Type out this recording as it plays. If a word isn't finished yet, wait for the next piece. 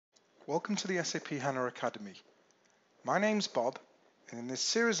Welcome to the SAP HANA Academy. My name's Bob, and in this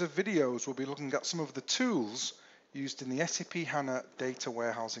series of videos we'll be looking at some of the tools used in the SAP HANA Data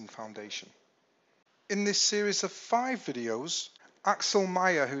Warehousing Foundation. In this series of 5 videos, Axel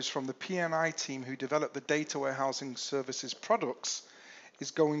Meyer, who's from the P&I team who developed the Data Warehousing Services products,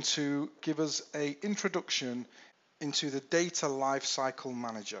 is going to give us an introduction into the Data Lifecycle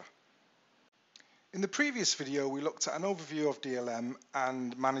Manager. In the previous video, we looked at an overview of DLM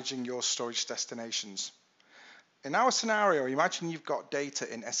and managing your storage destinations. In our scenario, imagine you've got data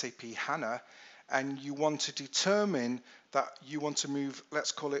in SAP HANA and you want to determine that you want to move,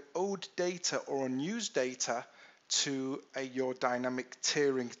 let's call it old data or unused data to your dynamic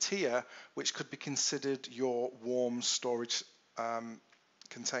tiering tier, which could be considered your warm storage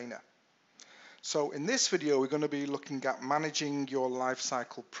container. So in this video, we're going to be looking at managing your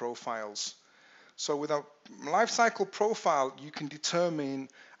lifecycle profiles. So with a lifecycle profile, you can determine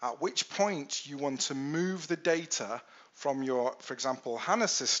at which point you want to move the data from your, for example, HANA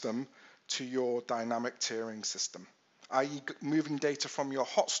system to your dynamic tiering system, i.e. moving data from your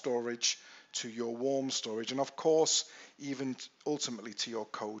hot storage to your warm storage, and of course, even ultimately to your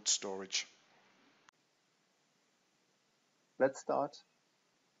code storage. Let's start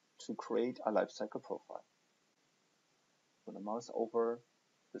to create a lifecycle profile. I'm going to mouse over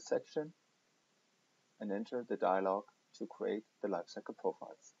the section and enter the dialog to create the lifecycle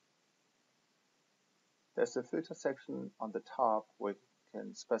profiles. There's a filter section on the top where you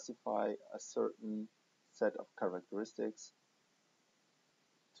can specify a certain set of characteristics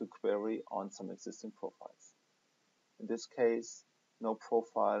to query on some existing profiles. In this case, no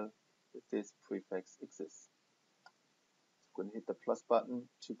profile with this prefix exists. So I'm going to hit the plus button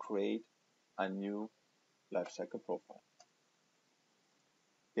to create a new lifecycle profile.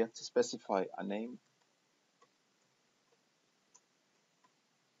 We have to specify a name,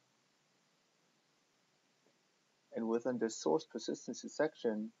 and within the source persistency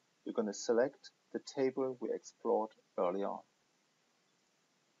section, you're going to select the table we explored early on.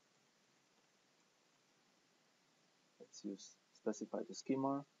 Let's specify the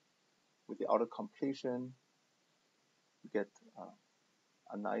schema. With the auto completion, you get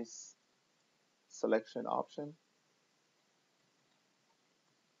a nice selection option.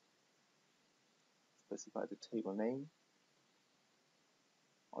 Specify the table name.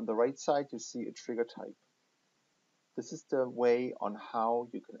 On the right side, you see a trigger type. This is the way on how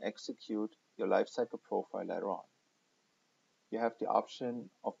you can execute your lifecycle profile later on. You have the option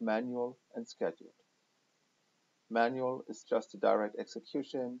of manual and scheduled. Manual is just a direct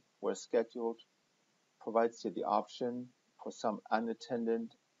execution, where scheduled provides you the option for some unattended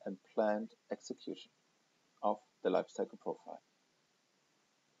and planned execution of the lifecycle profile.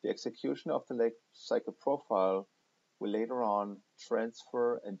 The execution of the lifecycle profile will later on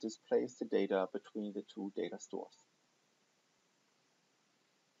transfer and displace the data between the two data stores.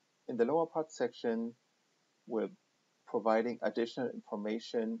 In the lower part section, we're providing additional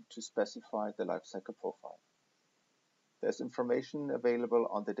information to specify the lifecycle profile. There's information available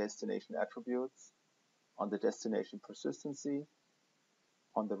on the destination attributes, on the destination persistency,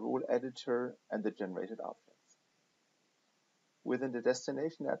 on the rule editor, and the generated objects. Within the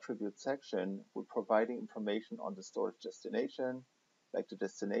destination attribute section, we're providing information on the storage destination, like the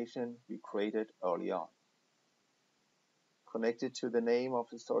destination we created early on. Connected to the name of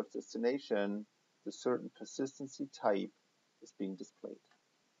the storage destination, the certain persistency type is being displayed.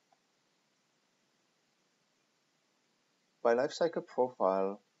 By lifecycle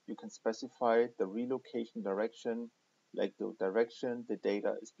profile, you can specify the relocation direction, like the direction the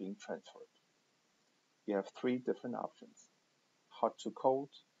data is being transferred. You have 3 different options: hot to cold,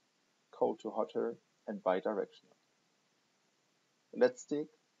 cold to hotter, and bidirectional. Let's stick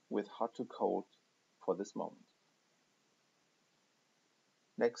with hot to cold for this moment.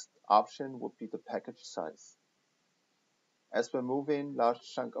 Next option would be the package size. As we're moving large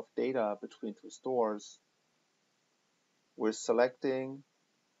chunk of data between 2 stores, we're selecting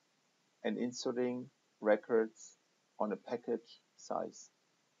and inserting records on a package size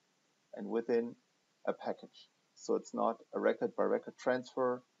and within a package. So it's not a record by record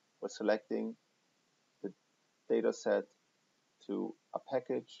transfer. We're selecting the data set to a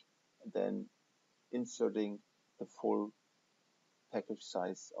package and then inserting the full package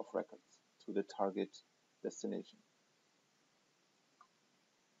size of records to the target destination.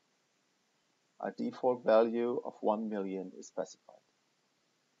 A default value of 1 million is specified.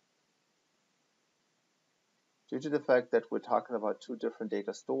 Due to the fact that we're talking about 2 different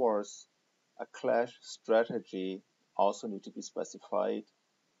data stores, a clash strategy also needs to be specified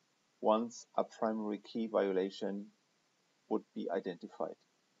once a primary key violation would be identified.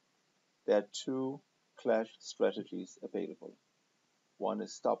 there are two clash strategies available. One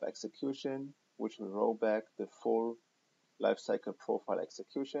is stop execution, which will roll back the full lifecycle profile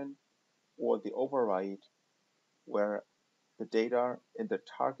execution, or the override, where the data in the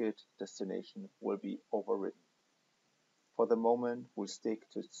target destination will be overridden. For the moment, we'll stick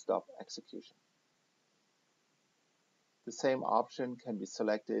to stop execution. The same option can be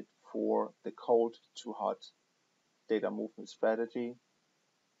selected for the cold to hot data movement strategy,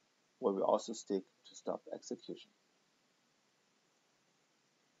 where we also stick to stop execution.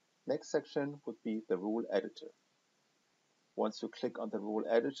 Next section would be the rule editor. Once you click on the rule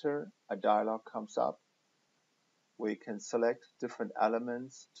editor, a dialog comes up where you can select different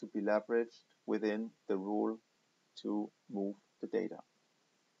elements to be leveraged within the rule to move the data.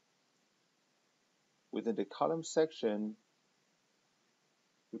 Within the column section,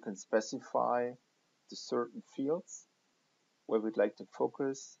 you can specify the certain fields where we'd like to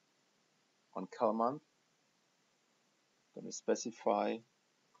focus on cal month. I'm going to specify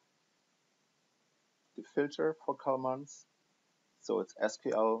the filter for cal months, so it's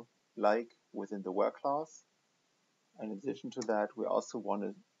SQL-like within the where class. And in addition to that, we also want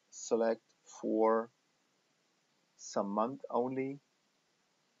to select for some month only,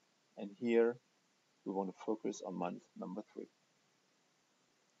 and here we want to focus on month number 3.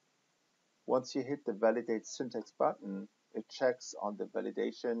 Once you hit the validate syntax button, it checks on the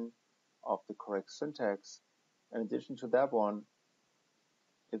validation of the correct syntax. In addition to that one,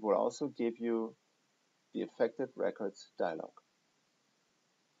 it will also give you the affected records dialog.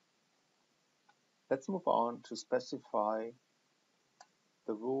 Let's move on to specify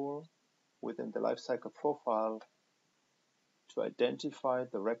the rule within the lifecycle profile to identify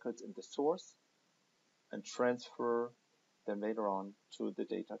the records in the source and transfer them later on to the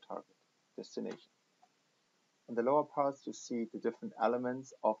data target destination. On the lower parts, you see the different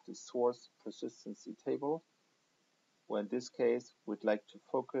elements of the source persistency table, where in this case, we'd like to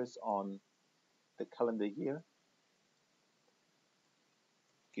focus on the calendar year,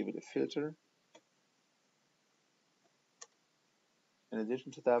 give it a filter. In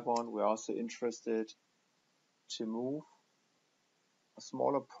addition to that one, we're also interested to move a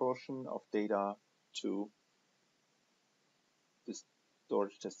smaller portion of data to the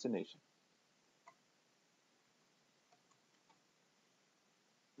storage destination.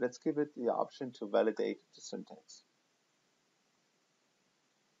 Let's give it the option to validate the syntax.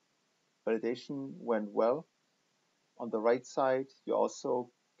 Validation went well. On the right side, you also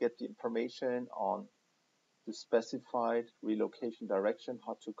get the information on the specified relocation direction,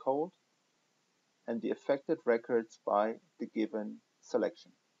 hot to cold, and the affected records by the given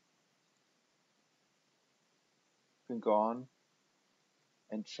selection. You can go on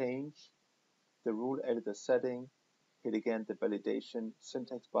and change the rule editor setting, hit again the validation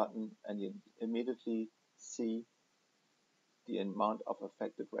syntax button, and you immediately see the amount of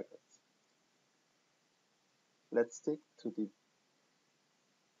affected records. Let's stick to the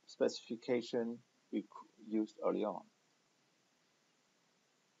specification we used earlier on.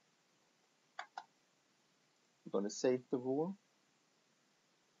 I'm going to save the rule.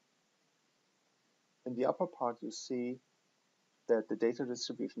 In the upper part, you see that the data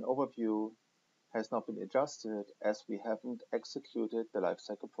distribution overview has not been adjusted as we haven't executed the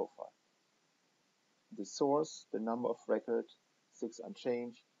lifecycle profile. The source, the number of records, 6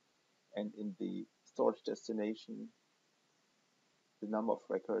 unchanged, and in the storage destination, the number of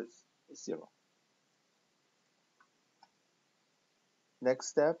records is 0. Next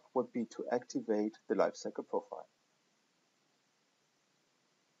step would be to activate the lifecycle profile.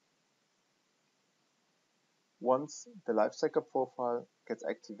 Once the lifecycle profile gets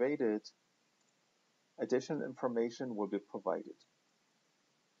activated, additional information will be provided.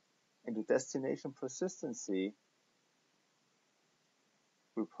 In the destination persistency,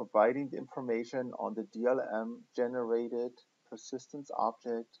 we're providing the information on the DLM generated persistence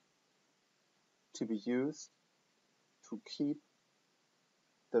object to be used to keep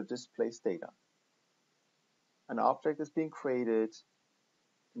the displaced data. An object is being created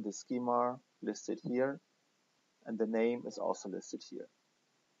in the schema listed here, and the name is also listed here.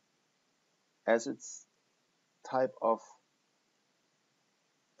 As its type of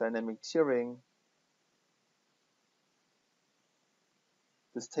dynamic tiering,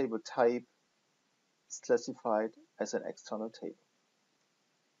 this table type is classified as an external table.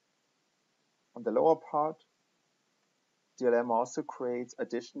 On the lower part, DLM also creates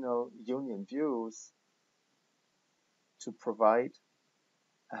additional union views to provide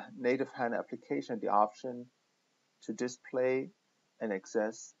a native HANA application the option to display and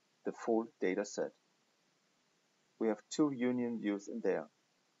access the full data set. We have 2 union views in there.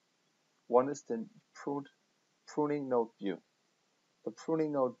 One is the pruning node view. The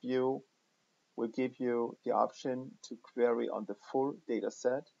pruning node view will give you the option to query on the full data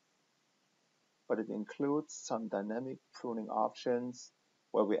set, but it includes some dynamic pruning options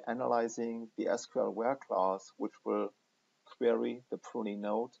where we're analyzing the SQL where clause, which will query the pruning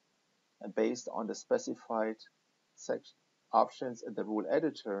node, and based on the specified options in the rule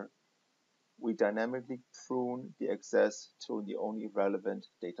editor, we dynamically prune the access to the only relevant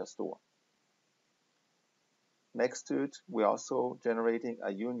data store. Next to it, we're also generating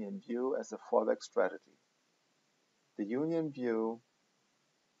a union view as a fallback strategy. The union view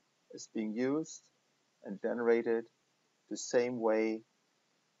is being used and generated the same way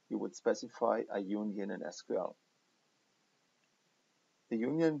you would specify a union in SQL. The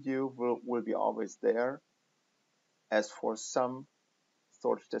union view will be always there, as for some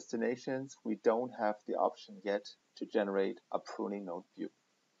storage destinations, we don't have the option yet to generate a pruning node view.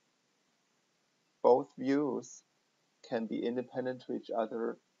 Both views can be independent to each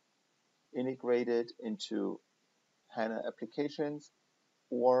other, integrated into HANA applications,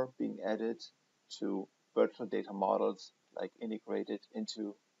 or being added to virtual data models, like integrated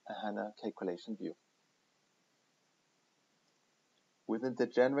into a HANA calculation view. Within the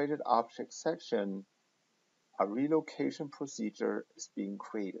generated object section, a relocation procedure is being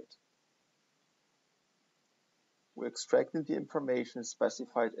created. We're extracting the information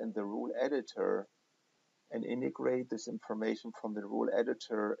specified in the rule editor and integrate this information from the rule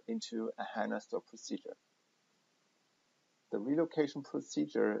editor into a HANA store procedure. The relocation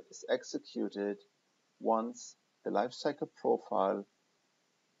procedure is executed once the lifecycle profile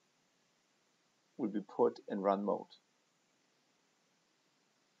will be put in run mode.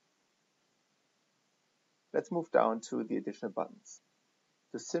 Let's move down to the additional buttons.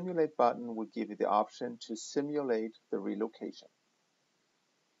 The Simulate button will give you the option to simulate the relocation.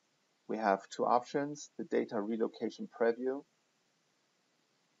 We have two options: the Data Relocation Preview,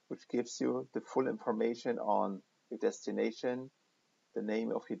 which gives you the full information on your destination, the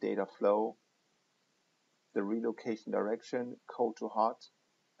name of your data flow, the relocation direction, code to hot,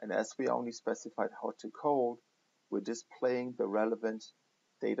 and as we only specified hot to cold, we're displaying the relevant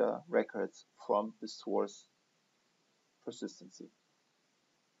data records from the source persistency.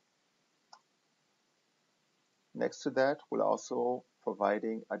 Next to that, we're also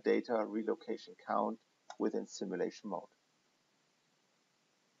providing a data relocation count within simulation mode.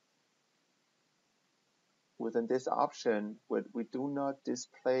 Within this option, we do not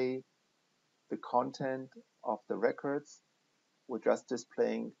display the content of the records. We're just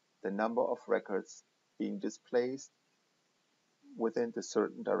displaying the number of records being displaced within the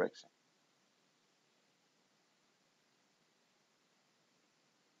certain direction.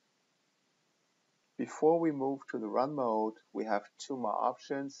 Before we move to the run mode, we have two more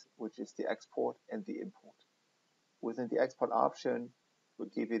options, which is the export and the import. Within the export option, we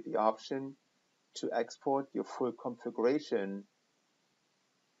give you the option to export your full configuration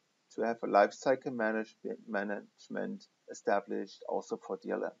to have a lifecycle management established also for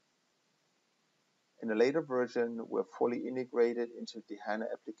DLM. In a later version, we're fully integrated into the HANA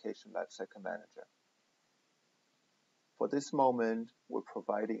application lifecycle manager. For this moment, we're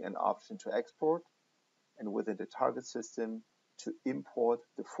providing an option to export, and within the target system to import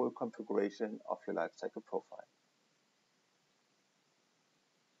the full configuration of your lifecycle profile.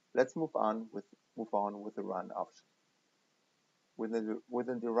 Let's move on with the run option.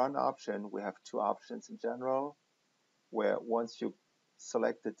 Within the run option, we have two options in general, where once you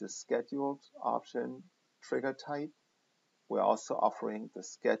selected the scheduled option trigger type, we're also offering the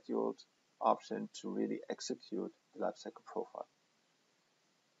scheduled option to really execute the lifecycle profile.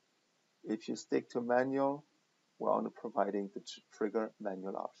 If you stick to manual, we're only providing the trigger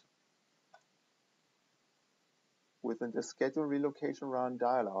manual option. Within the schedule relocation run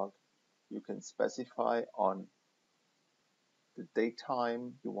dialog, you can specify on the date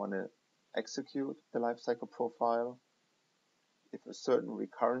time you want to execute the lifecycle profile, if a certain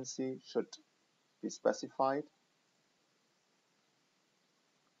recurrency should be specified.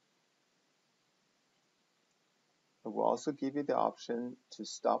 It will also give you the option to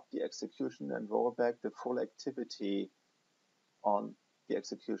stop the execution and roll back the full activity on the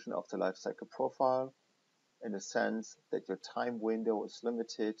execution of the lifecycle profile, in the sense that your time window is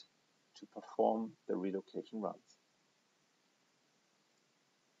limited to perform the relocation runs.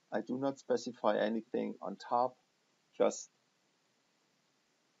 I do not specify anything on top, just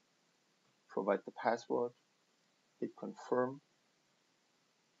provide the password, hit confirm,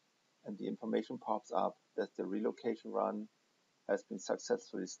 and the information pops up that the relocation run has been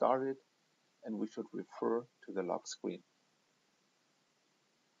successfully started, and we should refer to the log screen.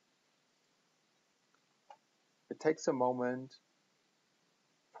 takes a moment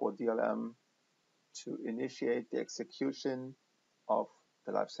for DLM to initiate the execution of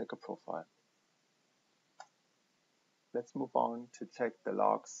the lifecycle profile. Let's move on to check the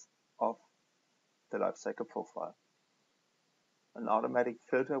logs of the lifecycle profile. An automatic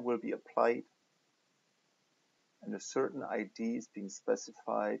filter will be applied and a certain ID is being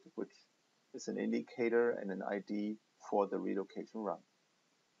specified, which is an indicator and an ID for the relocation run.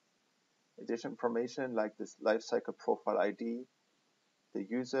 Additional information like this lifecycle profile ID, the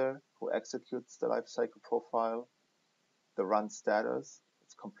user who executes the lifecycle profile, the run status,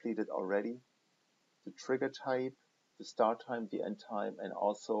 it's completed already, the trigger type, the start time, the end time, and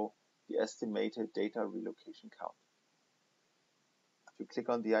also the estimated data relocation count. If you click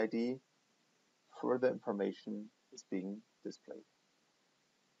on the ID, further information is being displayed.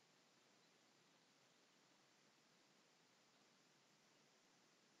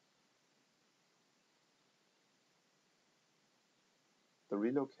 The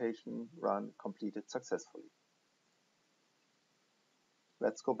relocation run completed successfully.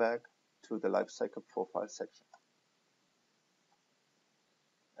 Let's go back to the lifecycle profile section.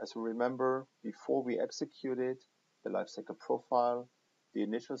 As we remember, before we executed the lifecycle profile, the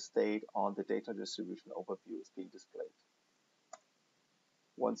initial state on the data distribution overview is being displayed.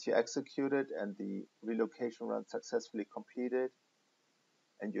 Once you execute it and the relocation run successfully completed,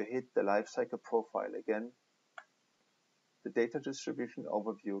 and you hit the lifecycle profile again, the data distribution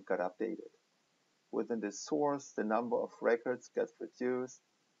overview got updated. Within this source, the number of records gets reduced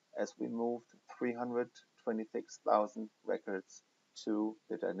as we moved 326,000 records to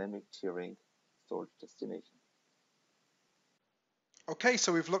the dynamic tiering storage destination. Okay,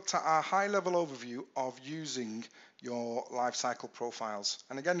 so we've looked at our high-level overview of using your lifecycle profiles.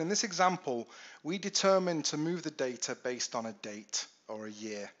 And again, in this example, we determined to move the data based on a date or a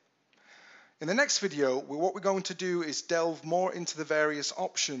year. In the next video, what we're going to do is delve more into the various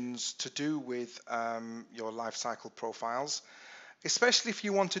options to do with your lifecycle profiles, especially if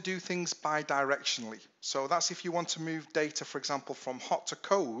you want to do things bi-directionally. So that's if you want to move data, for example, from hot to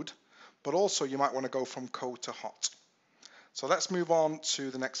code, but also you might want to go from code to hot. So let's move on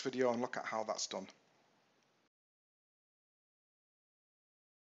to the next video and look at how that's done.